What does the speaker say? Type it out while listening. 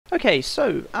Okay,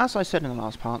 so as I said in the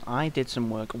last part, I did some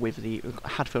work with the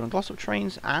Hadfield and Glossop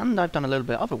trains, and I've done a little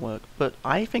bit of other work, but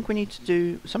I think we need to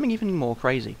do something even more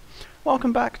crazy.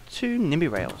 Welcome back to NIMBY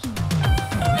Rails.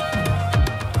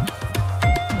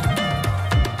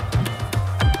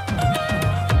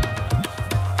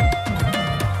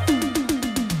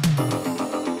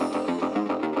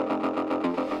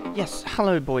 Yes,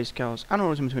 hello boys, girls, and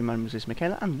all of you, my name is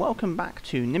𝗟𝗵𝗂𝘀𝘁, and welcome back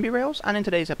to NIMBY Rails. And in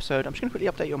today's episode, I'm just going to quickly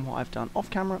update you on what I've done off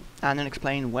camera, and then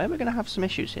explain where we're going to have some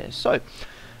issues here. So,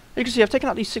 you can see I've taken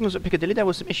out these signals at Piccadilly. There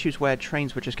were some issues where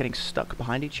trains were just getting stuck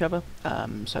behind each other,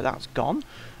 so that's gone.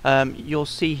 You'll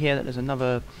see here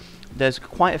that there's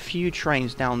quite a few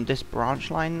trains down this branch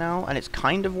line now, and it's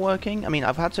kind of working. I mean,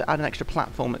 I've had to add an extra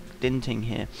platform at Dinting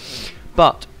here,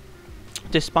 but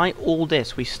despite all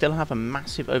this, we still have a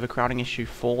massive overcrowding issue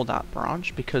for that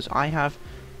branch because I have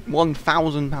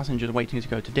 1,000 passengers waiting to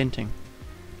go to Dinting.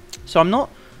 So I'm not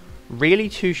really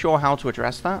too sure how to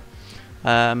address that.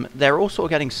 They're all sort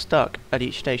of getting stuck at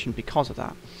each station because of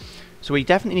that. So we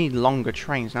definitely need longer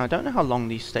trains. Now I don't know how long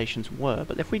these stations were,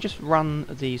 but if we just run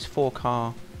these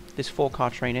this four car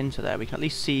train into there, we can at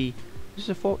least see. This is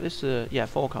a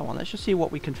 4-car one. Let's just see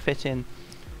what we can fit in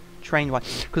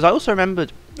train-wise. Because I also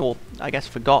remembered, or I guess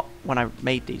forgot when I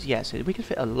made these, yes, we could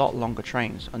fit a lot longer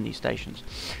trains on these stations.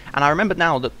 And I remembered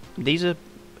now that these are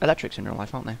electrics in real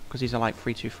life, aren't they? Because these are like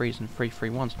 323s and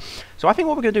 331s. So I think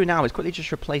what we're going to do now is quickly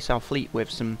just replace our fleet with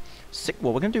some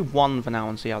well, we're going to do one for now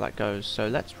and see how that goes. So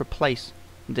let's replace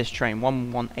this train,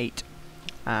 118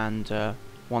 and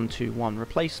 121.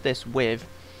 Replace this with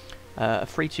a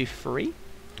 323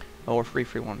 or a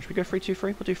 331. Should we go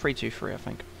 323? We'll do 323, I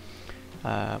think.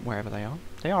 Wherever they are.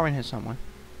 They are in here somewhere,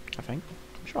 I think.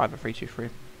 I'm sure I have a 323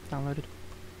 downloaded.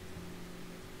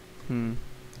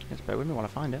 Just bear with me while I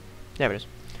find it. There it is.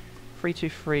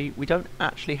 323. We don't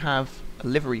actually have a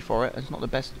livery for it. It's not the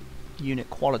best unit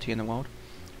quality in the world.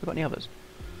 Have we got any others?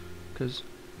 Because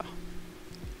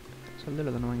it's a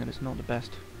little annoying that it's not the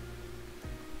best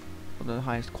or the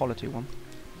highest quality one.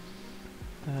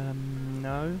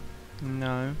 No.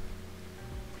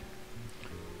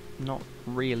 Not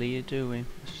really, do we?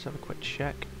 Let's just have a quick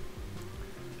check.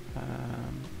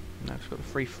 No, it's got the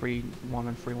 331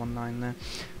 and 319 there.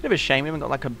 Bit of a shame we haven't got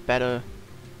like a better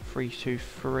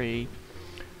 323.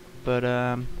 But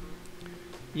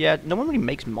yeah, no one really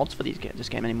makes mods for this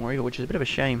game anymore either, which is a bit of a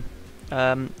shame.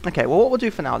 Okay, well what we'll do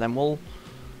for now then, we'll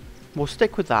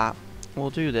stick with that.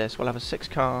 We'll do this. We'll have a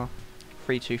 6-car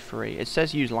 323. It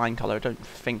says use line color. I don't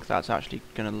think that's actually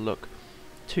going to look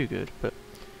too good, but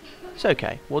it's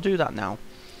okay. We'll do that now.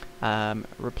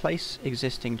 Replace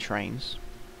existing trains.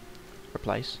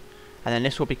 Replace. And then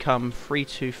this will become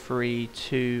 323,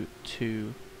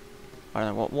 22. I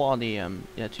don't know, what are the, yeah,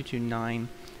 229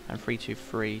 and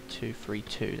 323,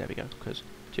 232. There we go, because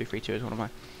 232 is one of my,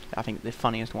 I think, the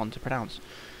funniest one to pronounce.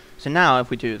 So now, if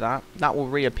we do that, that will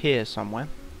reappear somewhere.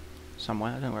 I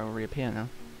don't know where it will reappear now.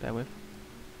 Bear with.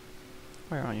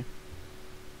 Where are you?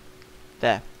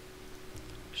 There.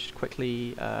 Just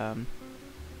quickly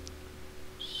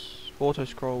auto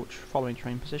scroll following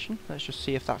train position. Let's just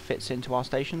see if that fits into our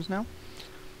stations now.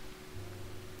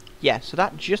 Yeah, so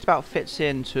that just about fits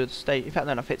into the state. In fact,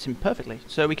 no, that fits in perfectly.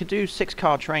 So we could do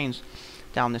 6-car trains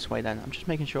down this way then. I'm just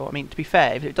making sure. I mean, to be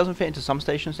fair, if it doesn't fit into some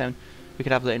stations, then we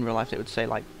could have that in real life. It would say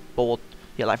like board.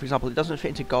 Yeah, like for example, it doesn't fit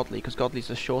into 𝗏𝗏𝗺𝗏 because 𝗏𝗏𝗺𝗏's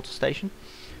a shorter station.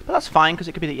 But that's fine because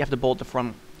it could be that you have to board the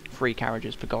front 3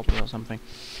 carriages for 𝗏𝗏𝗺 or something.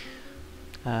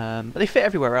 But they fit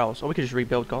everywhere else, or we could just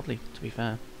rebuild 𝗏𝗏𝗺, to be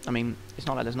fair. I mean, it's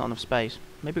not like there's not enough space.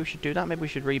 Maybe we should do that, maybe we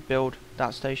should rebuild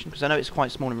that station, because I know it's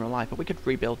quite small in real life, but we could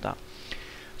rebuild that.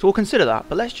 So we'll consider that,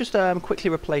 but let's just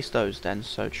quickly replace those then.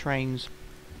 So trains,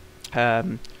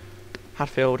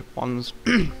 Hadfield ones,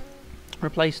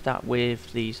 replace that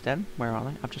with these then. Where are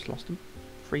they? I've just lost them.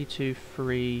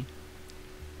 323,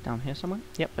 down here somewhere.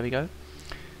 Yep, there we go.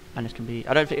 And this can be,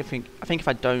 I think if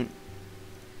I don't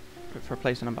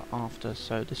replace the number after,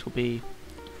 so this will be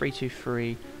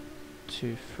 323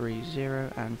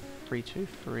 230 and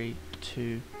 323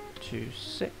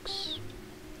 226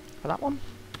 for that one.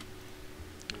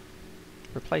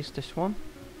 Replace this one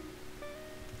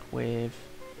with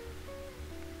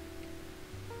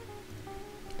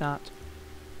that.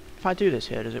 If I do this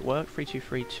here, does it work?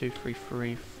 323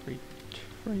 233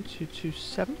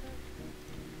 33227.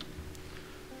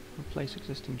 Replace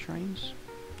existing trains.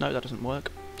 No, that doesn't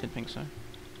work. Didn't think so.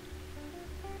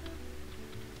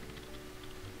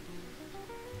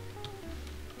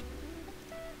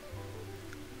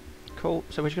 Cool.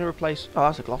 So we're just going to replace. Oh,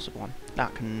 that's a Glossop one.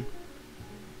 That can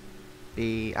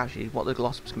be actually what the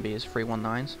Glossops can be is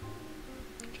 319s.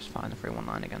 Just find the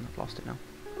 319 again. I've lost it now.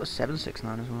 The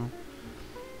 769 as well.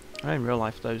 I know in real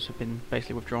life those have been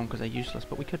basically withdrawn because they're useless,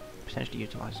 but we could potentially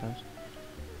utilise those.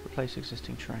 Replace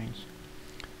existing trains.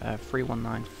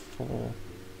 3194.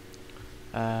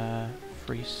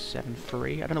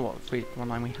 373. I don't know what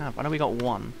 319 we have. I know we got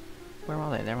one. Where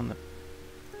are they? They're on the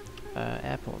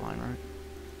airport line, right?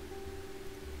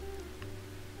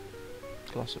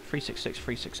 Gloss of 366,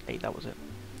 368. That was it.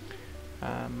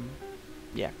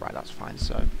 Yeah, right. That's fine.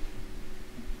 So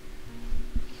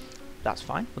that's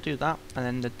fine. We'll do that. And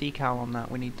then the decal on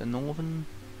that, we need the northern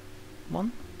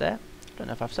one there. I don't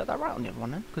know if I've set that right on the other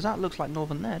one then, because that looks like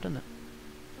northern there, doesn't it?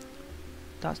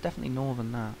 That's definitely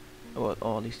northern that. Or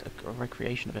at least a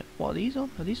recreation of it. What are these on?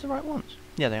 Are these the right ones?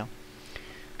 Yeah, they are.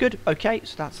 Good. Okay,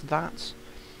 so that's that.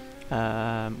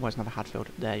 Where's another Hadfield?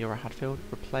 There, you're a Hadfield.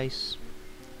 Replace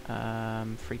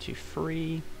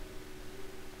 323.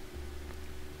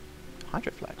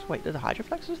 Hydroflex. Wait, there's a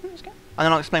Hydroflexes in this game? And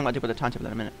then I'll explain what I did with the timetable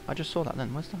in a minute. I just saw that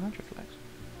then. Where's the Hydroflex?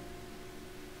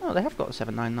 Oh, they have got a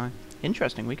 799.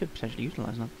 Interesting. We could potentially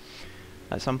utilise them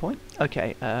at some point.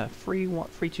 Okay,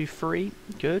 323.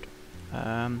 Good.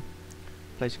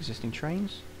 Place existing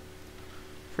trains.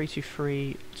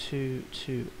 323,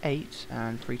 228,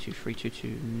 and 323,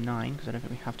 229, because I don't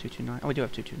think we have 229. Oh, we do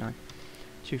have 229.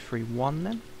 231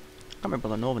 then. I can't remember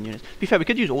the northern units. To be fair, we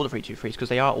could use all the 323s because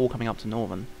they are all coming up to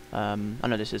northern. I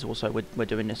know this is also, we're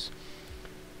doing this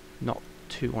not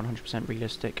to 100%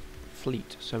 realistic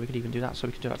fleet, so we could even do that. So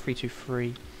we could do that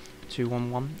 323,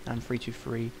 211, and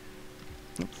 323,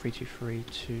 323,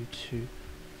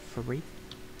 223,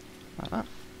 like that.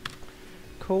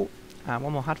 Cool.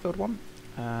 One more Hadfield one.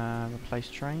 Replace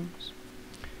trains.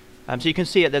 So you can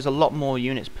see it, there's a lot more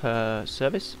units per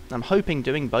service. I'm hoping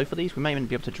doing both of these, we may even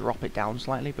be able to drop it down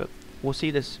slightly, but we'll see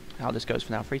this how this goes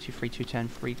for now. 323, 210,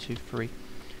 323,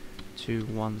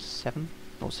 217,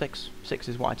 or 6. 6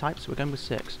 is what I typed, so we're going with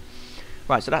 6.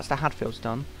 Right, so that's the Hadfields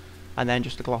done. And then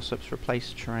just the gloss-ups,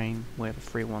 replace train with a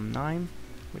 319,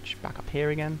 which back up here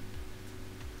again.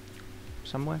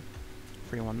 Somewhere.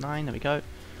 319, there we go.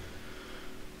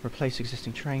 Replace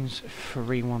existing trains,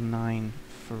 319,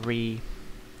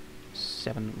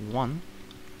 371,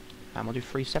 and we'll do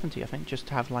 370, I think, just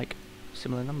to have like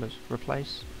similar numbers.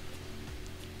 Replace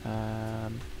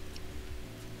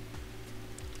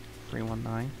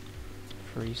 319,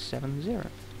 370. There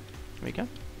we go.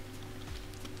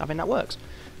 I think that works.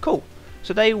 Cool.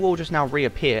 So they will just now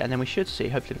reappear, and then we should see,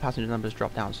 hopefully the passenger numbers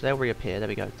drop down, so they'll reappear. There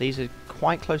we go. These are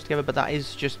quite close together, but that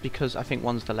is just because I think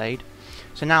one's delayed.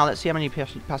 So now let's see how many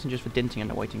passengers for Dinting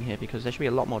are waiting here, because there should be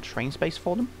a lot more train space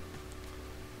for them.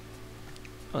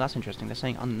 Oh, that's interesting. They're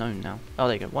saying unknown now. Oh,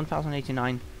 there you go.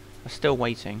 1,089 are still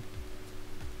waiting.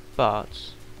 But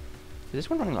is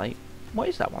this one running late? What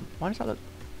is that one? Why does that look...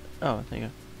 Oh, there you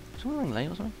go. Is one running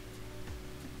late or something?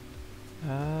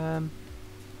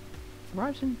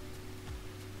 Arrives in...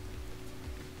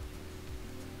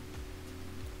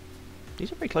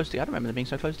 These are pretty close together. I don't remember them being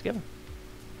so close together.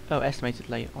 Oh, estimated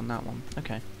late on that one.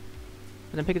 Okay.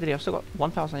 But then Piccadilly, I've still got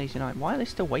 1,089. Why are they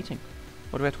still waiting?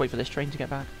 Or do we have to wait for this train to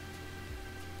get back?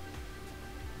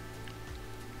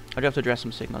 I do have to address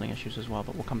some signalling issues as well,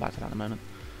 but we'll come back to that in a moment.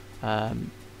 I'll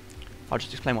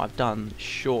just explain what I've done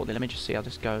shortly. Let me just see how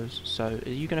this goes. So, are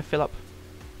you going to fill up?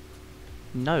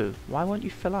 No. Why won't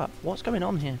you fill up? What's going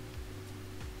on here?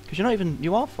 Because you're not even...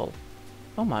 You are full.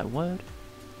 Oh my word.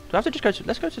 Do I have to just go to...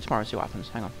 Let's go to tomorrow and see what happens.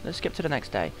 Hang on. Let's skip to the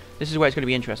next day. This is where it's going to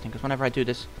be interesting, because whenever I do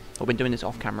this, or been doing this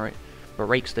off camera, it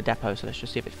breaks the depot, so let's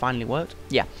just see if it finally worked.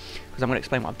 Yeah, because I'm going to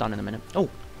explain what I've done in a minute. Oh!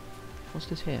 What's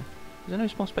this here? Is there no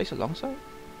small space alongside?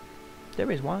 There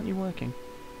is. Why aren't you working?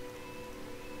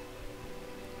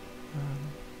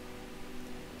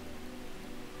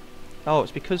 Oh,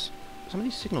 it's because some of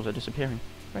these signals are disappearing.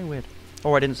 Very weird.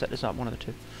 Or I didn't set this up, one of the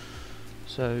two.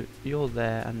 So, you're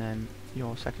there, and then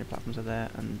your secondary platforms are there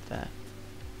and there.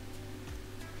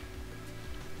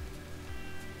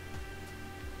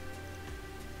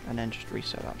 And then just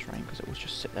reset that train, because it will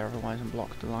just sit there otherwise and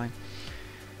block the line.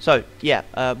 So, yeah,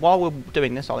 while we're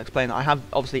doing this, I'll explain that I have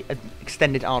obviously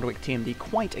extended 𝗟𝗶𝗀𝗀 TMD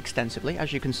quite extensively.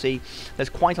 As you can see, there's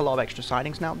quite a lot of extra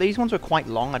sidings now. These ones are quite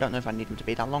long. I don't know if I need them to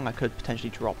be that long. I could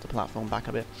potentially drop the platform back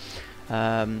a bit.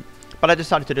 But I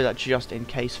decided to do that just in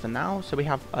case for now. So we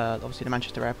have, obviously, the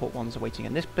Manchester Airport ones are waiting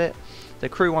in this bit. The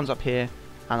crew ones up here,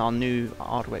 and our new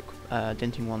𝗟𝗶𝗀𝗀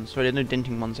Dinting ones. So the new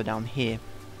Dinting ones are down here.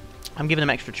 I'm giving them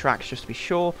extra tracks just to be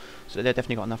sure, so they've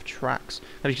definitely got enough tracks.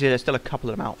 As you can see, there's still a couple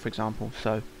of them out, for example,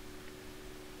 so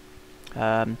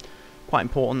quite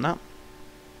important that.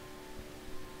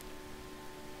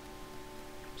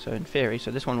 So in theory,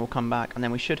 so this one will come back, and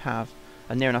then we should have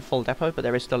a near enough full depot, but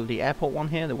there is still the airport one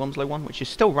here, the Wilmslow one, which is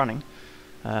still running.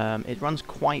 It runs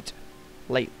quite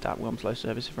late that 𝗏𝗏𝗀𝗀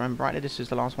service, if I remember rightly. This is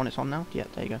the last one it's on now. Yeah,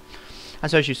 there you go.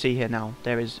 And so as you see here now,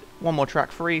 there is one more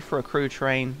track free for a crew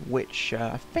train, which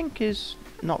I think is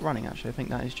not running actually. I think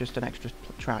that is just an extra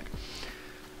track.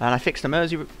 And I fixed the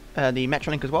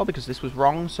Metrolink as well, because this was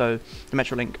wrong. So the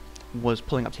Metrolink was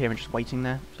pulling up to here and just waiting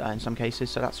there in some cases,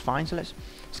 so that's fine. So let's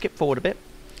skip forward a bit.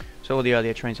 So all the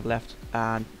earlier trains have left,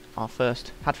 and our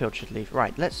first 𝗏𝗏𝗀𝗀 should leave.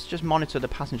 Right, let's just monitor the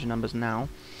passenger numbers now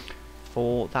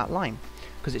for that line,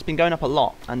 because it's been going up a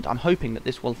lot, and I'm hoping that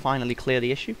this will finally clear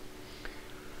the issue.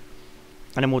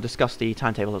 And then we'll discuss the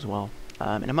timetable as well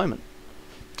in a moment.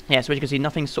 Yeah, so as you can see,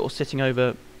 nothing's sort of sitting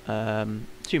over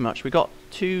too much. We've got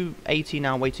 280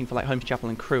 now waiting for like 𝗏𝗏𝗀𝗀 chapel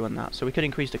and crew and that, so we could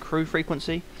increase the crew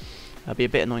frequency. It'd be a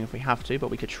bit annoying if we have to, but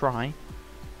we could try.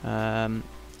 I'm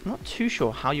not too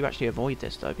sure how you actually avoid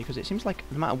this though, because it seems like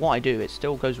no matter what I do, it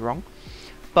still goes wrong.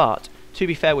 But to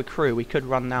be fair with crew, we could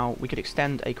run now. We could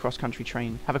extend a cross-country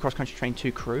train, have a cross-country train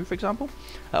to crew, for example,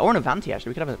 or an Avanti actually.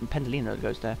 We could have a Pendolino that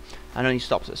goes there and only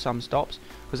stops at some stops,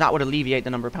 because that would alleviate the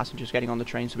number of passengers getting on the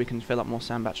train, so we can fill up more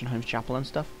𝗏𝗏𝗀𝗀 and 𝗏𝗏𝗀𝗀 chapel and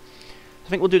stuff. So I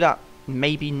think we'll do that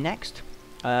maybe next.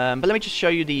 But let me just show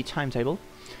you the timetable.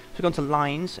 So we've gone to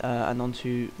lines and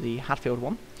onto the Hatfield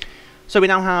one. So we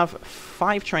now have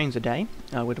 5 trains a day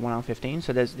with 1 hour 15.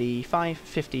 So there's the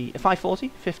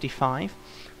 5:40, 55,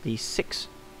 the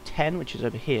 6:10, which is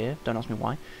over here, don't ask me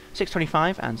why,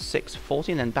 6:25 and 6:40,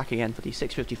 and then back again for the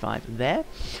 6:55 there.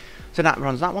 So that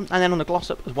runs that one. And then on the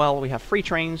Glossop as well, we have 3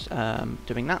 trains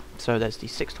doing that. So there's the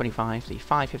 6:25, the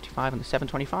 5:55 and the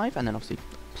 7:25, and then obviously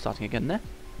starting again there.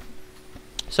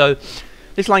 So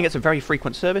this line gets a very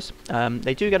frequent service.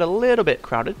 They do get a little bit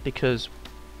crowded because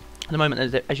at the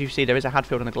moment, as you see, there is a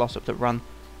Hatfield and a Glossop that run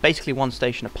basically one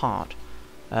station apart.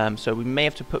 So we may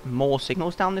have to put more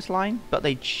signals down this line, but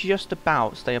they just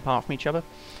about stay apart from each other.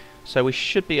 So we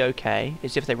should be okay.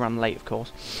 It's if they run late, of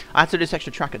course. I had to do this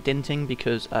extra track at Dinting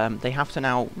because they have to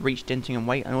now reach Dinting and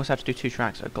wait, and I also have to do 2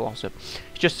 tracks at Glossop.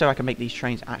 It's just so I can make these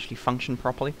trains actually function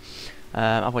properly.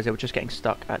 Otherwise they were just getting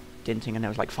stuck at Dinting, and there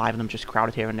was like 5 of them just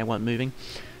crowded here and they weren't moving.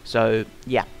 So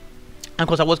yeah. And of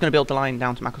course I was going to build the line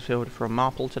down to Macclesfield from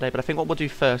Marple today, but I think what we'll do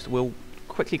first, we'll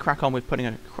quickly crack on with putting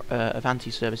an Avanti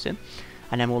service in,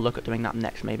 and then we'll look at doing that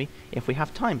next maybe, if we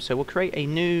have time. So we'll create a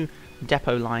new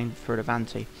depot line for an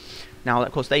Avanti. Now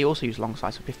of course they also use long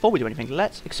side, so before we do anything,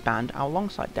 let's expand our long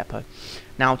side depot.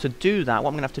 Now to do that, what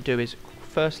I'm going to have to do is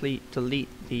firstly delete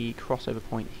the crossover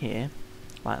point here,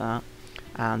 like that,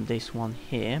 and this one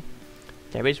here.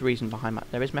 There is reason behind that,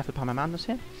 there is method behind my madness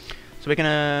here. So we're going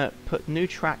to put new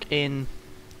track in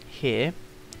here.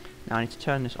 Now I need to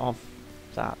turn this off.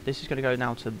 That this is going to go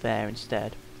now to there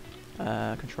instead.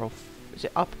 Control, is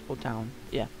it up or down?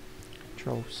 Yeah,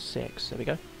 Control 6. There we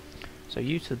go. So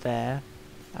you to there,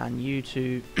 and you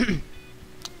to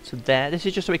to there. This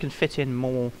is just so we can fit in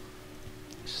more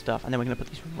stuff, and then we're going to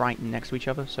put these right next to each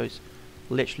other. So it's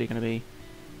literally going to be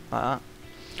like that.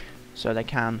 So they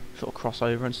can sort of cross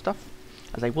over and stuff,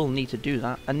 as they will need to do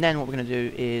that. And then what we're going to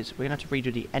do is we're going to have to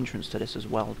redo the entrance to this as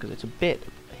well, because it's a bit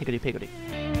higgledy-piggledy.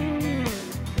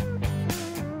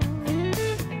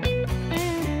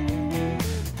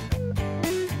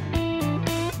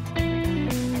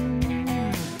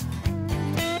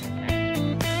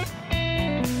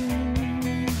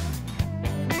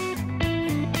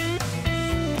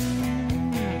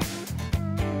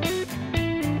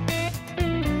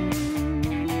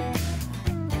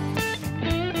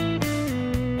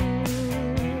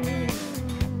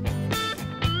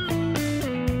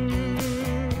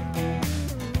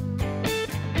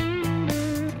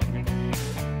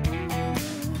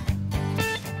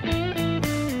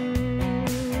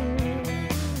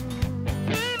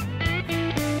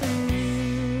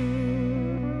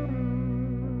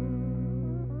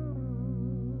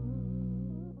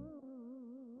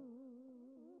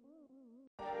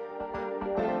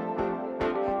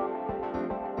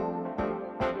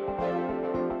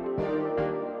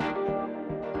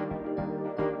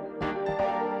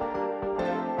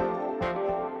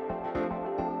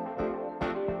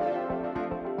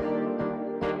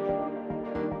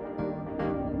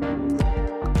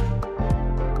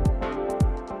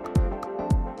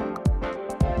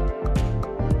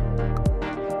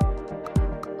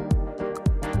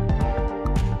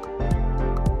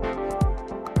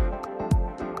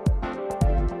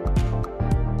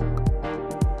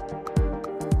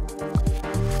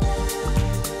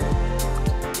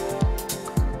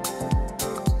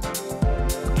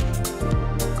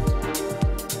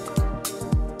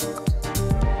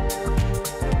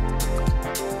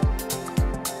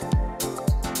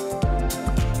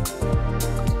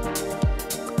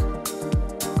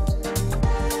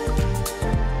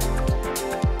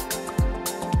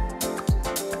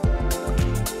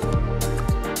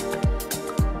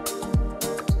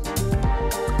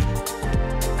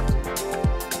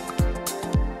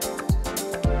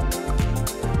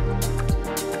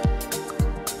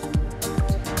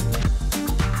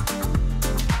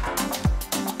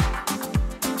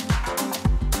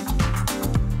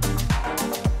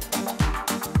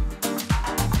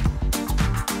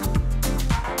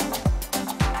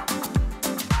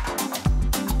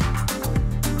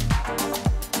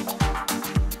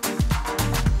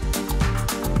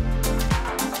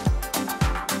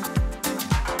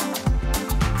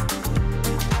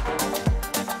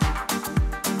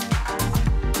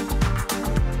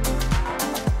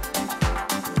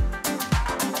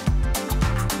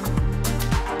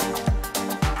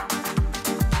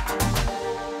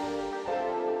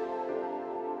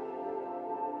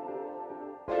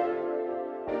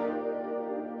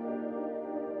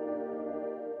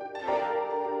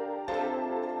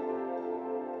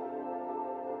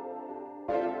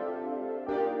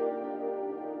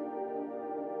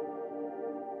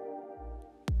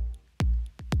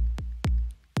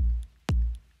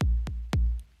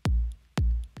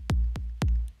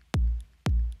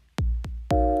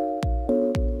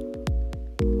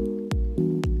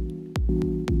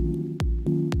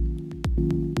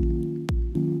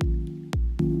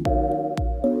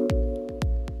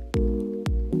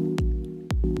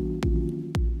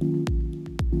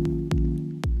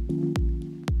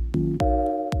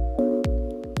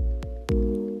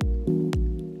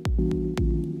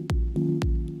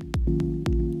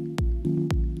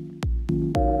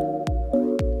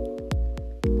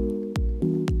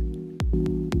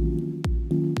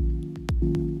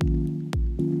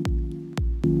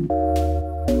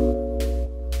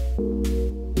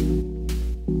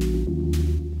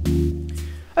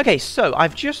 Okay, so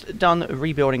I've just done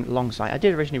rebuilding alongside. I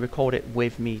did originally record it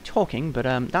with me talking, but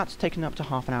that's taken up to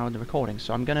half an hour of the recording.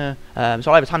 So I'm gonna, so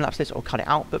I'll either time lapse this or cut it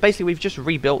out. But basically, we've just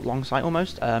rebuilt alongside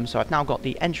almost. So I've now got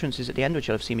the entrances at the end, which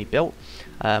you'll have seen me built.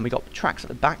 We got tracks at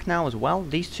the back now as well.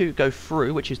 These two go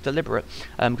through, which is deliberate,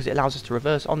 because it allows us to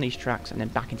reverse on these tracks and then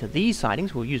back into these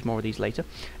sidings. We'll use more of these later.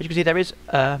 As you can see, there is,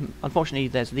 unfortunately,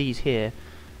 there's these here.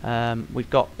 We've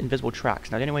got invisible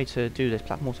tracks. Now, the only way to do this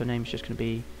platform auto name is just going to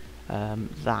be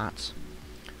that,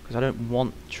 because I don't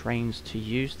want trains to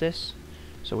use this,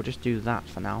 so we'll just do that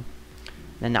for now.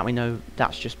 Then now we know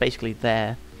that's just basically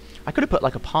there. I could have put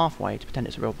like a pathway to pretend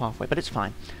it's a real pathway, but it's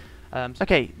fine.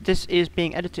 Okay, this is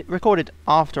being recorded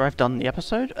after I've done the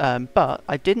episode, but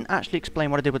I didn't actually explain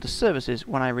what I did with the services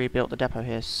when I rebuilt the depot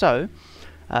here. So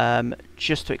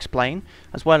just to explain,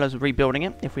 as well as rebuilding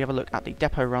it, if we have a look at the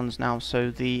depot runs now,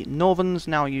 so the Northerns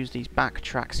now use these back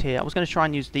tracks here. I was going to try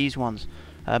and use these ones,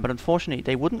 but unfortunately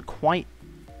they wouldn't quite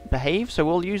behave, so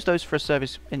we'll use those for a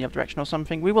service in the other direction or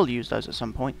something. We will use those at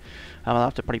some point. I'll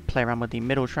have to probably play around with the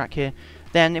middle track here.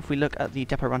 Then if we look at the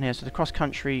depot run here, so the cross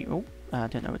country, I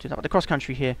didn't know what to do that, but the cross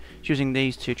country here is using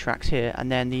these two tracks here,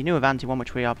 and then the new Avanti one,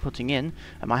 which we are putting in,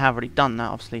 I have already done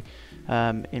that obviously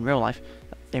in real life,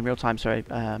 in real time, sorry,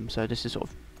 so this is sort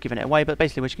of giving it away, but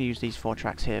basically we're just going to use these 4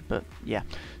 tracks here. But yeah,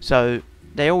 so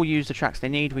they all use the tracks they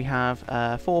need. We have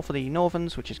 4 for the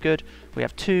Northerns, which is good. We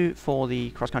have 2 for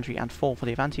the cross-country and 4 for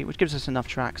the Avanti, which gives us enough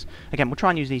tracks. Again, we'll try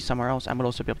and use these somewhere else, and we'll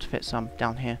also be able to fit some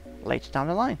down here later down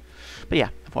the line. But yeah,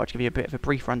 I thought I'd give you a bit of a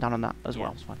brief rundown on that as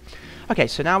well. It's fine. Okay,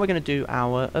 so now we're going to do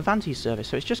our Avanti service.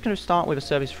 So it's just going to start with a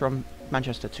service from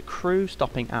Manchester to Crewe,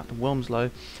 stopping at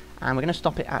𝗬𝗵cie𝘂𝘁, and we're going to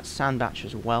stop it at 𝗬𝗵cie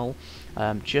as well,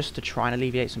 just to try and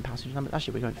alleviate some passenger numbers.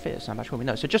 Actually, we won't fit at 𝗬𝗵cie, will we?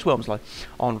 No, so just 𝗬𝗵cie𝘂𝘁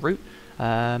en route.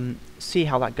 See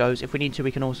how that goes. If we need to,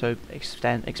 we can also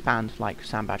expand like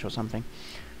𝗬𝗵cie or something.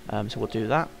 So we'll do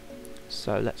that.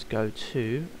 So let's go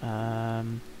to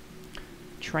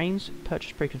trains,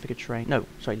 purchase pre-configured train. No,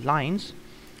 sorry, lines.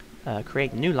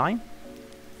 Create new line.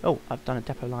 Oh, I've done a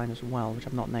depot line as well, which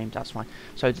I've not named. That's fine.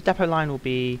 So the depot line will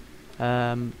be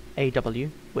AW,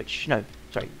 which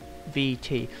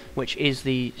VT, which is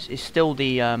still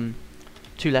the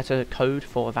 2-letter code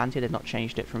for Avanti. They've not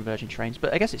changed it from Virgin Trains,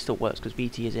 but I guess it still works because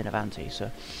VT is in Avanti, so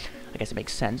I guess it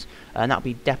makes sense. And that'll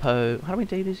be depot. How do we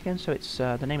do this again? So it's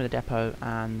the name of the depot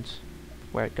and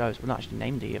where it goes. We've not actually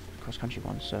named the cross-country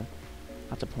one, so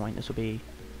that's a point. This will be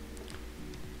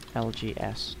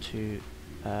LGS to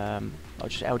or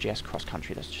just LGS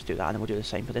cross-country. Let's just do that, and then we'll do the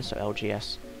same for this. So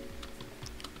LGS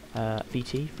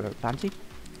VT for Avanti.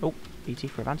 Oh, VT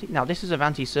for Avanti. Now this is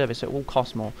Avanti service, so it will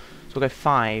cost more. So we'll go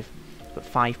 5, but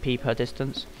 5p per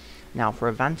distance. Now for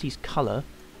Avanti's colour,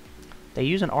 they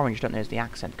use an orange, don't they, as the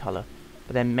accent colour,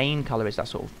 but their main colour is that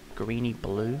sort of greeny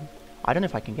blue. I don't know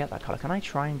if I can get that colour. Can I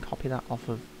try and copy that off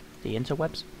of the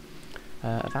interwebs?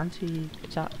 Avanti,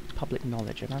 it's at public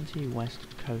knowledge. Avanti West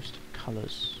Coast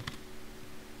colours.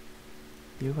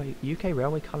 UK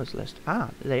Railway colours list. Ah,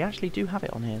 they actually do have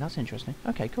it on here. That's interesting.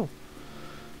 Okay, cool.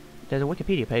 There's a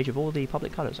Wikipedia page of all the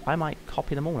public colours. I might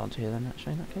copy them all onto here then,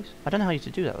 actually, in that case. I don't know how to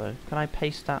do that, though. Can I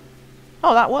paste that?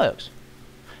 Oh, that works.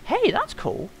 Hey, that's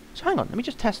cool. So hang on, let me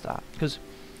just test that. Because,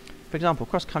 for example,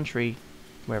 cross-country,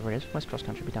 wherever it is. Where's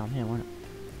cross-country? Be down here, won't it?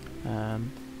 Yeah,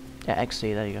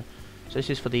 XC, there you go. So this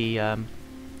is for the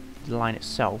line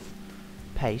itself.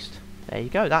 Paste. There you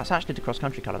go. That's actually the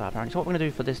cross-country colour, that apparently. So what we're going to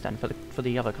do for this then, for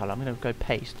the other colour, I'm going to go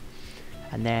paste.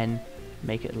 And then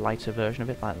make it a lighter version of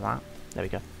it, like that. There we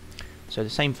go. So the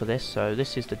same for this. So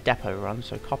this is the depot run.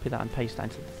 So copy that and paste that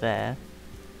into there.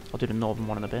 I'll do the northern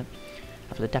one in a bit.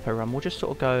 And for the depot run, we'll just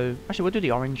sort of go... Actually, we'll do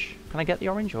the orange. Can I get the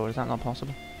orange, or is that not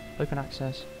possible? Open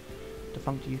access.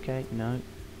 Defunct UK. No.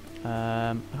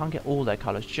 I can't get all their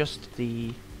colours. Just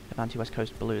the Avanti West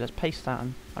Coast blue. Let's paste that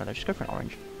and... I don't know, just go for an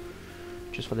orange.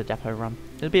 Just for the depot run.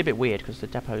 It'll be a bit weird because the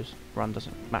depot's run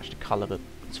doesn't match the colour, but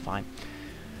it's fine.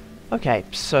 Okay,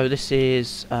 so this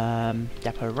is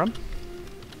depot run.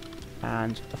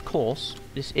 And of course,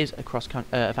 this is a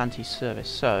Avanti service,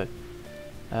 so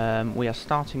we are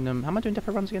starting them. How am I doing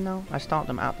depot runs again now? I start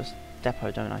them at the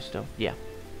depot, don't I still? Yeah.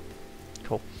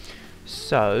 Cool.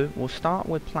 So we'll start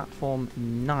with platform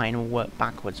 9 and we'll work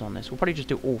backwards on this. We'll probably just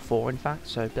do all 4 in fact,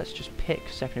 so let's just pick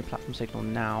secondary platform signal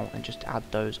now and just add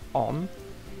those on.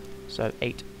 So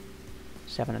 8,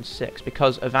 7 and 6,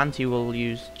 because Avanti will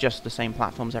use just the same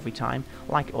platforms every time,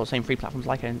 or same 3 platforms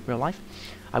like in real life.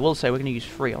 I will say we're going to use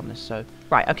 3 on this, so...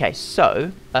 Right, okay,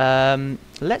 so,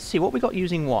 let's see what we got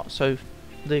using what. So,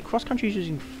 the cross-country is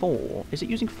using 4. Is it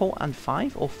using 4 and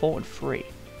 5, or 4 and 3?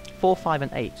 4, 5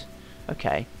 and 8.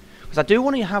 Okay. Because I do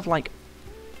want to have, like,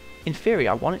 in theory,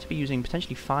 I want it to be using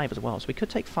potentially 5 as well, so we could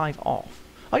take 5 off.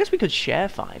 I guess we could share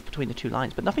 5 between the two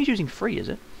lines, but nothing's using 3, is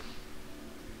it?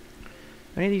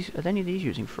 Are any of these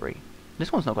using 3?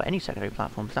 This one's not got any secondary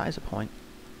platforms, that is a point.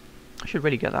 I should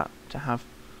really get that to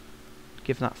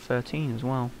give that 13 as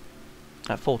well.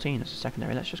 14 as a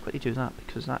secondary. Let's just quickly do that,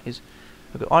 because that is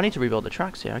a good... Oh, I need to rebuild the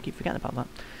tracks here, I keep forgetting about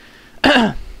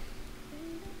that.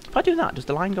 If I do that, does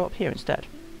the line go up here instead?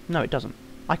 No, it doesn't.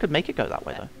 I could make it go that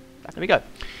way though. There we go.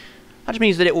 That just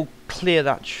means that it will clear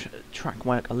that track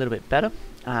work a little bit better,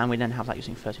 and we then have that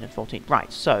using 13 and 14.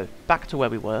 Right, so back to where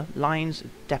we were. Lines,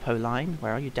 depot line.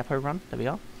 Where are you? Depot run. There we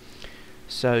are.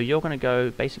 So you're going to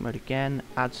go basic mode again,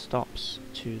 add stops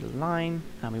to the line,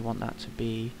 and we want that to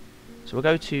be... So we'll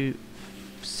go to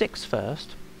 6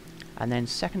 first, and then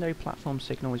secondary platform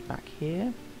signal is back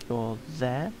here, or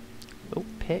there. Oh,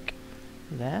 pick.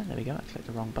 There we go, I clicked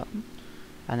the wrong button.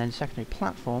 And then secondary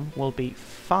platform will be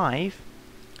 5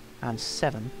 and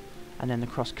 7, and then the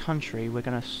cross country, we're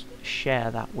going to share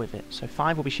that with it. So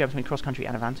 5 will be shared between cross country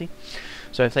and Avanti.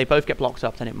 So if they both get blocked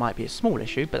up, then it might be a small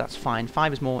issue, but that's fine.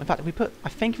 5 is more. In fact, I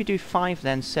think if you do 5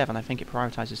 then 7, I think it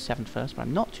prioritizes 7 first, but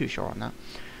I'm not too sure on that.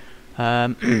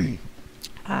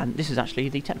 And this is actually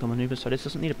the technical maneuvers, so this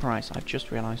doesn't need a price, I've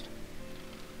just realized.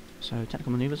 So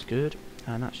technical maneuvers, good.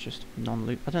 And that's just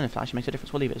non-loop. I don't know if that actually makes a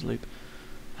difference. We'll leave it as loop.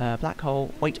 Black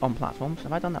hole, wait on platforms.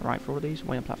 Have I done that right for all of these?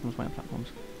 Wait on platforms, wait on platforms.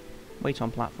 Wait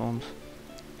on platforms.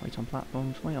 Wait on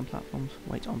platforms, wait on platforms,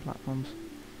 wait on platforms.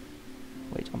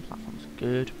 Wait on platforms.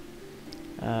 Good.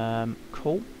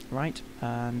 Cool. Right.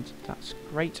 And that's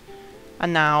great.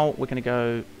 And now we're going to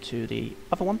go to the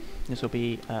other one. This will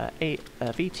be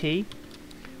VT,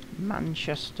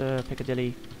 Manchester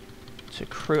Piccadilly to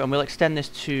Crewe, and we'll extend this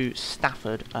to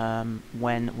Stafford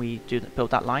when we build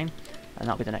that line, and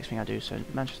that'll be the next thing I do. So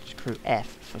Manchester to Crewe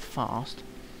F for fast.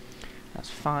 That's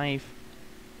 5,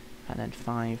 and then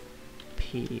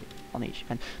 5P on each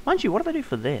end. Mind you, what did I do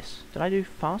for this? Did I do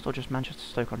fast or just Manchester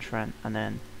Stoke-on-Trent? And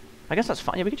then I guess that's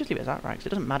fine. Yeah, we could just leave it as that, right? Because it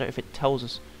doesn't matter if it tells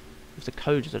us if the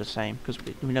codes are the same, because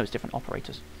we know it's different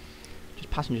operators. Just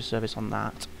passenger service on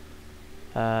that.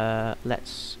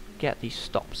 Let's get these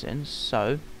stops in.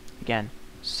 So again,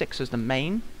 6 as the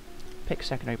main. Pick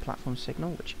secondary platform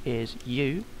signal, which is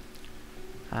U,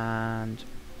 and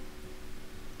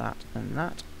that and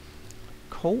that.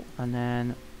 Cool. And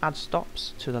then add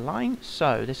stops to the line.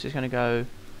 So this is going to go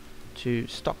to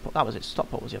Stockport. That was it.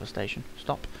 Stockport was the other station.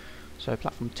 Stop. So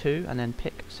platform 2, and then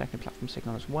pick secondary platform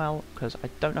signal as well, because I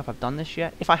don't know if I've done this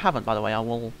yet. If I haven't, by the way, I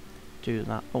will do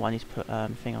that. Oh, I need to put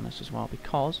thing on this as well,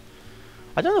 because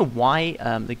I don't know why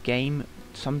the game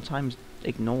sometimes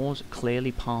ignores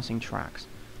clearly passing tracks.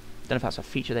 Don't know if that's a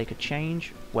feature they could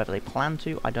change, whether they plan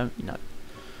to, I don't know.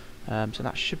 So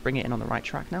that should bring it in on the right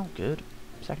track now. Good.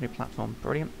 Secondary platform,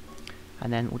 brilliant.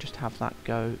 And then we'll just have that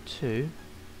go to...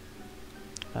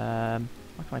 why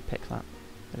can I pick that?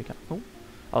 There we go.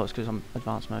 Oh, it's because I'm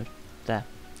advanced mode. There.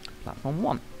 Platform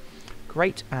 1.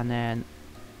 Great. And then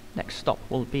next stop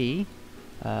will be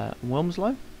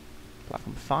𝗬𝗵cie,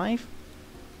 platform 5.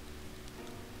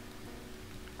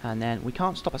 And then we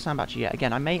can't stop at 𝗬𝗵cie yet.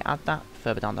 Again, I may add that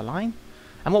further down the line.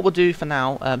 And what we'll do for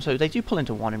now, so they do pull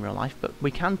into 1 in real life, but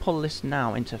we can pull this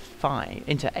now into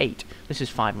 8. This is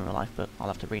 5 in real life, but I'll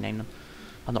have to rename them.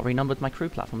 I've not renumbered my crew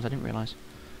platforms, I didn't realise.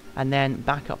 And then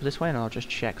back up this way, and I'll just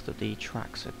check that the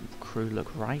tracks at crew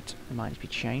look right. It might be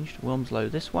changed.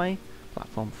 𝗬𝗵cie this way,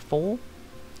 platform 4.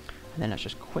 And then let's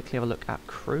just quickly have a look at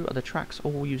crew. Are the tracks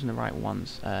all using the right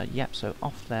ones? Yep, so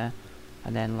off there.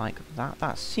 And then like that.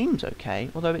 That seems okay,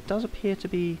 although it does appear to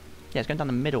be... Yeah, it's going down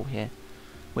the middle here,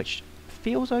 which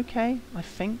feels okay, I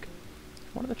think.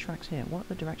 What are the tracks here? What are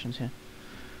the directions here?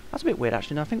 That's a bit weird,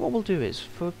 actually. Now, I think what we'll do is,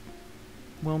 for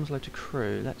𝗬𝗵cie to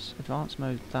crew, let's advance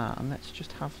mode that, and let's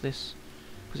just have this...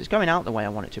 Because it's going out the way I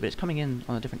want it to, but it's coming in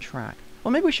on a different track.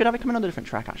 Well, maybe we should have it come in on a different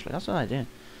track, actually. That's an idea.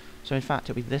 So, in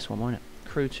fact, it'll be this one, won't it?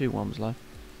 Crew to 𝗬𝗵cie.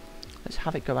 Let's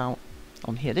have it go out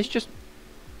on here. This just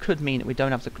could mean that we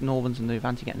don't have the Northerns and the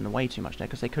Avanti getting in the way too much there,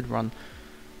 because they could run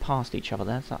past each other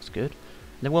there, so that's good.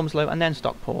 And then 𝗬𝗵cie, and then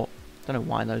Stockport. Don't know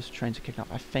why those trains are kicking up.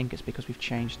 I think it's because we've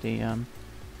changed the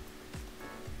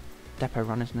depot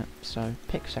run, isn't it? So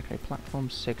pick secondary platform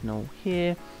signal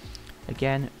here.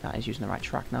 Again, that is using the right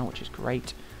track now, which is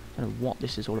great. Don't know what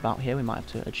this is all about here. We might have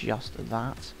to adjust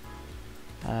that.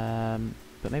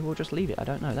 But maybe we'll just leave it. I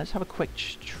don't know. Let's have a quick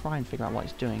try and figure out what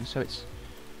it's doing. So it's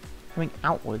going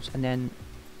outwards and then...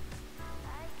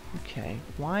 Okay,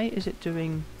 why is it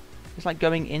doing... It's like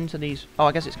going into these... Oh,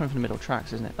 I guess it's coming from the middle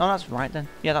tracks, isn't it? Oh, that's right then.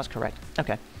 Yeah, that's correct.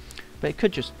 Okay. But it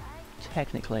could just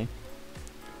technically...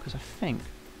 Because I think...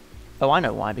 Oh, I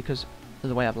know why. Because of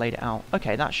the way I've laid it out.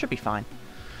 Okay, that should be fine.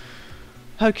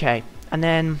 Okay, and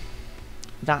then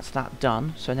that's that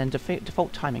done. So then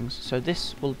default timings. So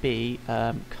this will be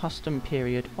custom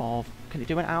period of, can it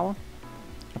do an hour?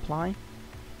 Apply.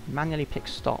 Manually pick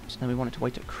stops, and then we want it to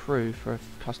wait at crew for a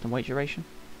custom wait duration.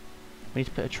 We need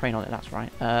to put a train on it, that's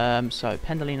right. So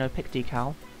Pendolino pick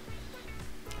decal.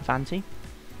 Avanti.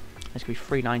 This could be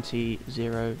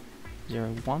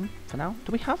 390,001 for now.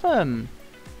 Do we have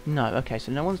no, okay,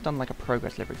 so no one's done like a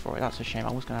progress livery for it. That's a shame.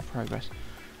 I was gonna have progress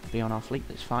be on our fleet,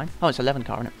 but it's fine. Oh, it's 11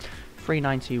 car, isn't it?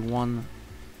 391.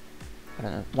 I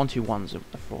don't know. 121's a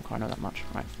 4 car, I know that much.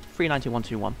 Right.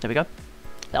 390,121. There we go.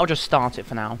 That'll just start it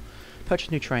for now.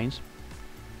 Purchase new trains.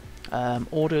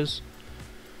 Orders.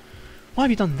 Why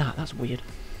have you done that? That's weird.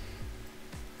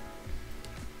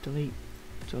 Delete,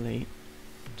 delete,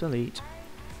 delete,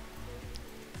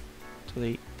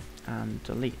 delete, and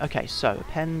delete. Okay, so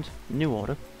append new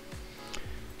order.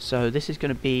 So this is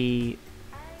going to be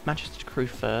Manchester to crew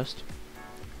first,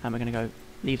 and we're going to go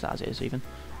leave that as it is even.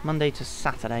 Monday to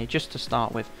Saturday, just to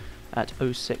start with, at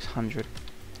 0600.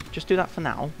 Just do that for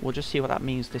now. We'll just see what that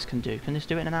means this can do. Can this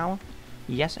do it in an hour?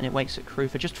 Yes, and it waits at crew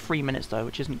for just 3 minutes though,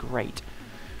 which isn't great.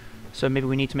 So maybe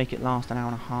we need to make it last an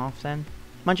hour and a half then.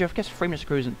 Mind you, I guess 3 minutes of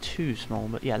crew isn't too small,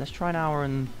 but yeah, let's try an hour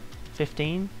and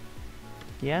 15.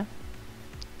 Yeah?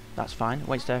 That's fine. It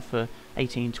waits there for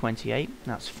 18:28.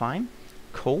 That's fine.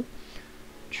 Cool.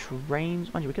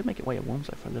 Trains. Mind you, we could make it wait at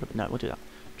Wilmslow for a little bit. No, we'll do that.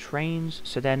 Trains.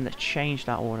 So then let's change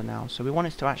that order now. So we want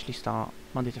it to actually start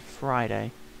Monday to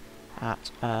Friday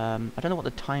at, I don't know what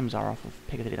the times are off of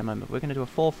Piccadilly at the moment, but we're going to do a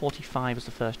 4:45 as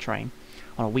the first train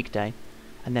on a weekday.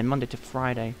 And then Monday to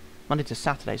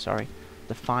Saturday, sorry,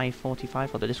 the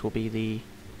 5:45, although this will be the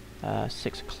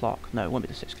 6 o'clock. No, it won't be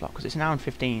the 6 o'clock, because it's an hour and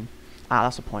 15. Ah,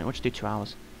 that's the point. We'll just do 2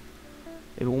 hours.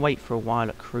 It will wait for a while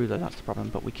at crew though, that's the problem,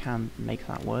 but we can make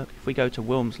that work. If we go to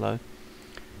Wilmslow,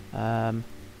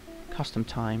 custom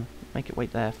time, make it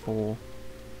wait there for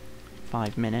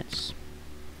 5 minutes.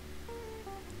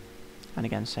 And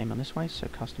again, same on this way, so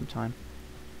custom time.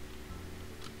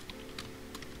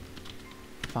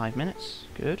 5 minutes,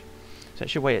 good. So it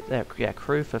should wait at there, yeah,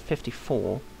 crew for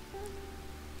 54.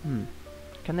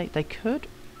 Can they could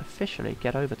officially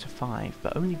get over to 5,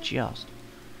 but only just,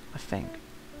 I think.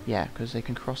 Yeah, because they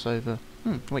can cross over.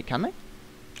 Wait, can they?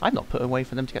 I've not put a way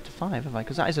for them to get to 5, have I?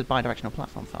 Because that is a bi-directional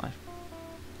platform 5.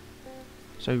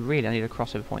 So really, I need a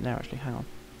crossover point there, actually. Hang on.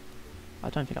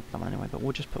 I don't think I've done one anyway, but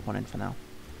we'll just put one in for now.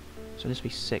 So this will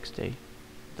be 60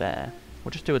 there. We'll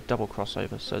just do a double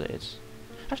crossover so that it's...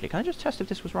 Actually, can I just test if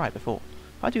this was right before?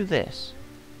 If I do this...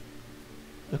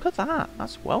 Look at that!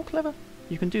 That's well clever.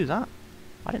 You can do that.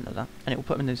 I didn't know that. And it will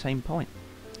put them in the same point.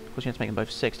 Of course, you have to make them both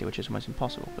 60, which is almost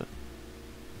impossible, but...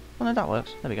 Well, no, that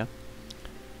works. There we go.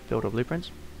 Build all blueprints.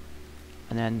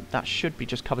 And then that should be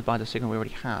just covered by the signal we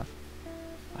already have.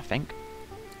 I think.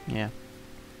 Yeah.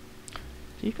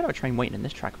 So you could have a train waiting in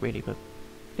this track, really, but...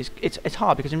 It's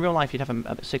hard, because in real life you'd have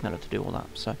a signaller to do all that.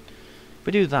 So, if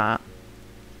we do that,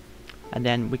 and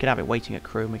then we could have it waiting at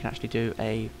crew, and we can actually do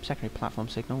a secondary platform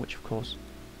signal, which of course...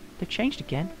 They've changed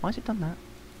again. Why has it done that?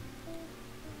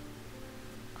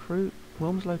 Crew...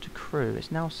 Wilmslow to crew.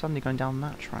 It's now suddenly going down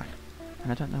that track.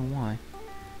 And I don't know why.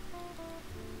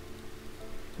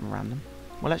 Random.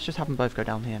 Well, let's just have them both go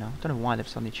down here now. I don't know why they've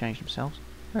suddenly changed themselves.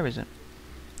 Where is it?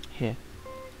 Here.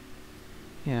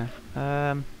 Yeah.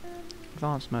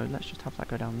 Advanced mode. Let's just have that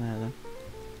go down there then.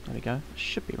 There we go.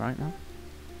 Should be right now.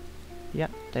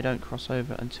 Yep. They don't cross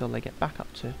over until they get back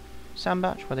up to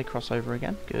Sandbach, where they cross over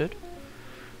again. Good.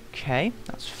 Okay.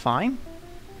 That's fine.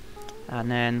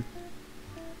 And then...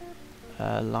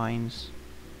 lines.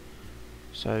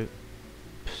 So...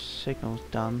 Signal's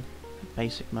done.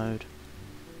 Basic mode.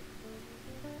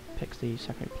 Pick the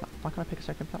secondary platform. Why can't I pick a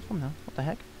secondary platform now? What the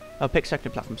heck? Oh, pick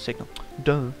secondary platform signal.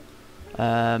 Duh.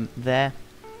 There.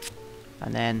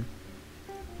 And then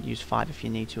use 5 if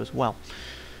you need to as well.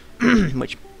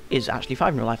 Which is actually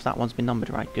 5 in real life. That one's been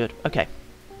numbered right. Good. Okay.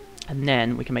 And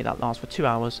then we can make that last for 2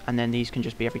 hours. And then these can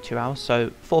just be every 2 hours. So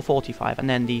 4:45. And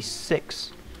then these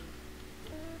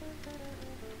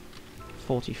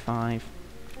 6:45.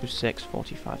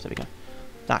 6:45, there we go.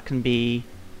 That can be...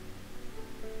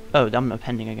 Oh, I'm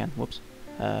appending again, whoops.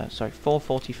 Sorry,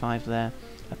 4:45 there.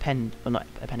 Append, or not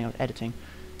appending, I was editing.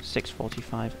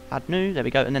 6:45, add new, there we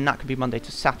go. And then that could be Monday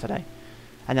to Saturday.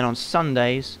 And then on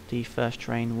Sundays, the first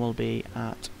train will be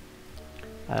at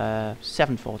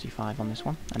 7:45 on this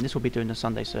one. And this will be doing the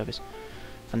Sunday service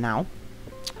for now.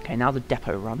 Okay, now the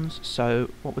depot runs.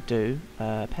 So what we'll do,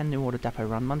 append new order depot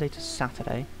run, Monday to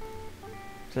Saturday.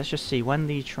 So let's just see when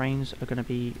the trains are going to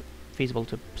be feasible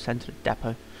to send to the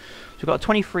depot. So we've got a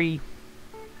 23... I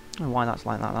don't know why that's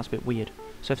like that, that's a bit weird.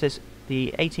 So if there's the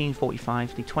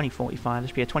 1845, the 2045, there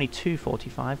should be a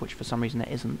 2245, which for some reason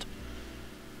there isn't.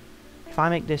 If I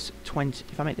make this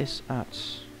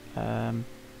at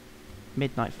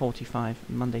midnight 45,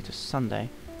 Monday to Sunday,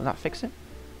 will that fix it?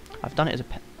 I've done it as a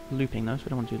looping though, so we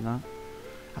don't want to do that.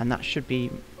 And that should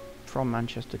be from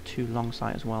Manchester to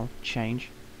Longsight as well. Change.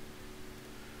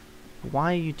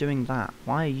 Why are you doing that?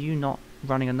 Why are you not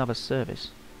running another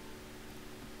service?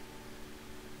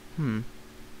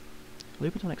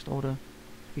 Loop until next order.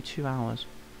 It'll be 2 hours.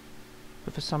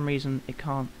 But for some reason it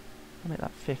can't. I'll make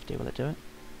that 50. Will it do it?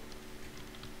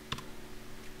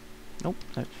 Nope.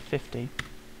 No, 50.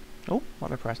 Oh,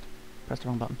 what have I pressed? Pressed the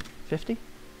wrong button. 50?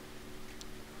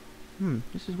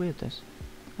 This is weird, this.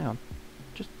 Hang on.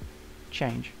 Just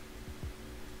change.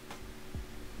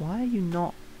 Why are you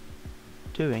not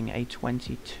doing a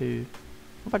 22...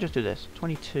 What if I just do this?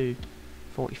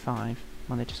 22:45,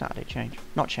 Monday to Saturday, change.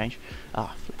 Not change.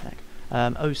 Ah, flipping heck.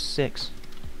 06,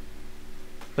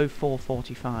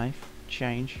 04:45,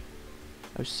 change.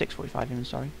 06:45 even,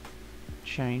 sorry.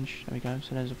 Change. There we go.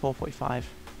 So there's a 4:45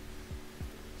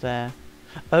 there.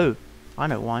 Oh, I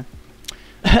know why.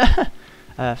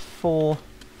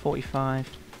 4:45.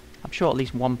 I'm sure at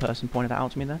least one person pointed that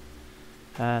out to me there.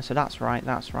 So that's right,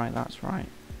 that's right, that's right.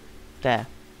 There.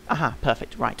 Aha,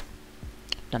 perfect, right.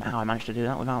 Don't know how I managed to do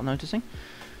that without noticing.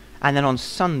 And then on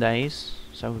Sundays,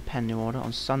 so we pen new order,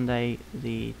 on Sunday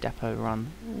the depot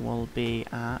run will be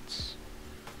at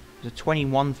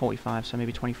 21:45, so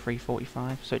maybe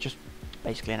 23:45, so just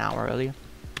basically an hour earlier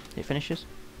it finishes.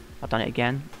 I've done it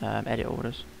again, edit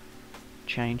orders,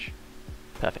 change,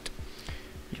 perfect.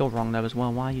 You're wrong though as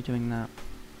well, why are you doing that?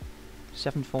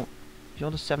 7:40,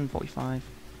 you're the 7:45,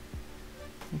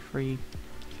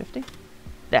 23:50?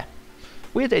 There.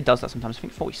 Weird that it does that sometimes. I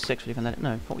think 46 would even let it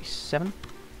know. 47?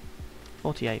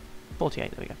 48.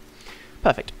 48, there we go.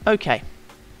 Perfect. Okay.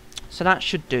 So that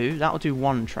should do. That'll do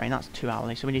one train. That's 2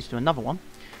 hourly. So we need to do another one.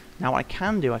 Now what I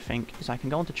can do, I think, is I can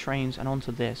go onto trains and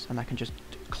onto this, and I can just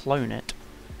clone it,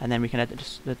 and then we can edit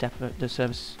the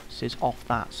services off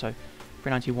that. So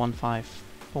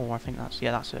 39154, I think that's,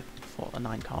 yeah, that's a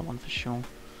 9-car one for sure.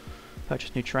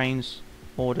 Purchase new trains,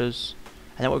 orders.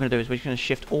 And then what we're going to do is we're going to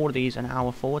shift all of these an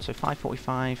hour forward, so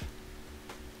 5:45,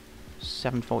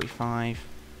 7:45,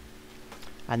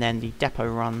 and then the depot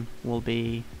run will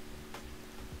be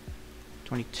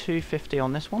 22:50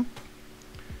 on this one,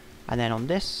 and then on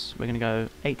this we're going to go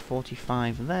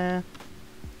 8:45 there,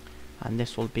 and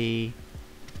this will be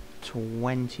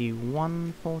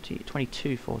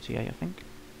 22:48, I think.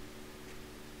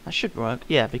 That should work,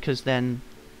 yeah, because then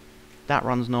that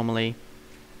runs normally.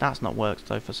 That's not worked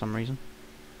though for some reason.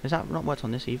 Is that not worked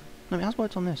on this either? No, it has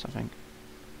worked on this, I think.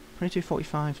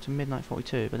 22:45 to midnight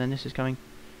 42, but then this is going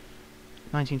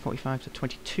 19:45 to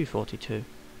 22:42.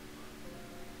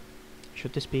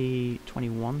 Should this be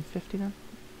 21:50 then?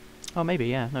 Oh, maybe,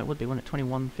 yeah. No, it would be, wouldn't it?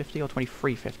 21:50 or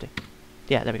 23:50?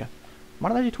 Yeah, there we go. Why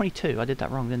did I do 22? I did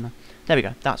that wrong, didn't I? There we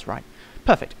go. That's right.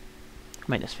 Perfect. I'll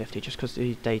make this 50 just because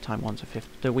the daytime ones are 50.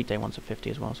 The weekday ones are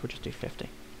 50 as well, so we'll just do 50.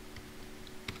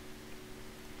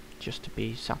 Just to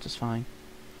be satisfying.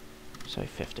 So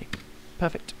 50.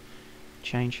 Perfect.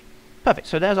 Change. Perfect.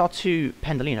 So there's our two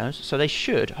Pendolinos. So they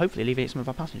should hopefully alleviate some of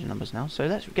our passenger numbers now. So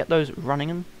let's get those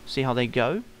running and see how they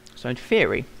go. So in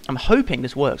theory, I'm hoping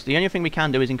this works. The only thing we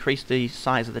can do is increase the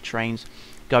size of the trains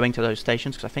going to those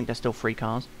stations, because I think they're still free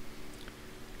cars.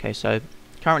 Okay, so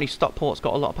currently Stockport's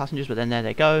got a lot of passengers, but then there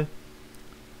they go.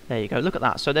 There you go. Look at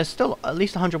that. So there's still at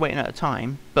least 100 waiting at a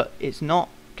time, but it's not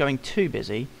going too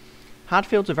busy.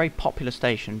 Hadfield's a very popular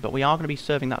station, but we are going to be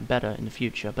serving that better in the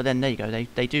future. But then there you go,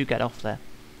 they do get off there.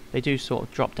 They do sort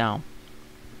of drop down.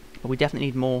 But we definitely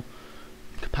need more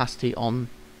capacity on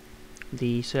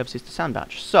the services to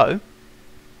Sandbach. So,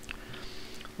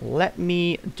 let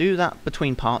me do that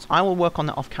between parts. I will work on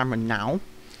that off camera now.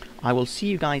 I will see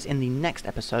you guys in the next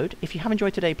episode. If you have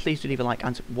enjoyed today, please do leave a like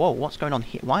and... Whoa, what's going on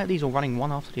here? Why are these all running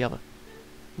one after the other?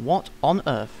 What on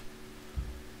earth?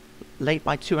 Late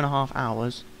by 2.5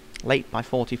 hours. Late by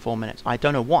 44 minutes. I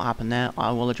don't know what happened there.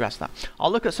 I will address that.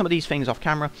 I'll look at some of these things off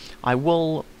camera. I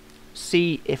will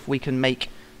see if we can make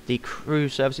the crew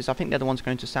services, I think they're the ones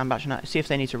going to Sandbach, and see if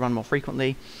they need to run more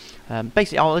frequently.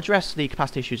 Basically, I'll address the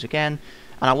capacity issues again,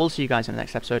 and I will see you guys in the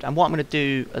next episode. And what I'm going to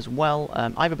do as well,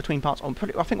 either between parts, I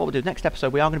think what we'll do next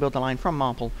episode, we are going to build the line from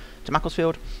Marple to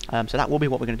Macclesfield, so that will be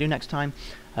what we're going to do next time.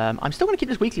 I'm still going to keep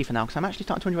this weekly for now, because I'm actually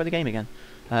starting to enjoy the game again.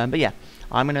 But yeah,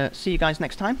 I'm going to see you guys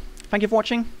next time. Thank you for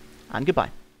watching, and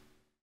goodbye.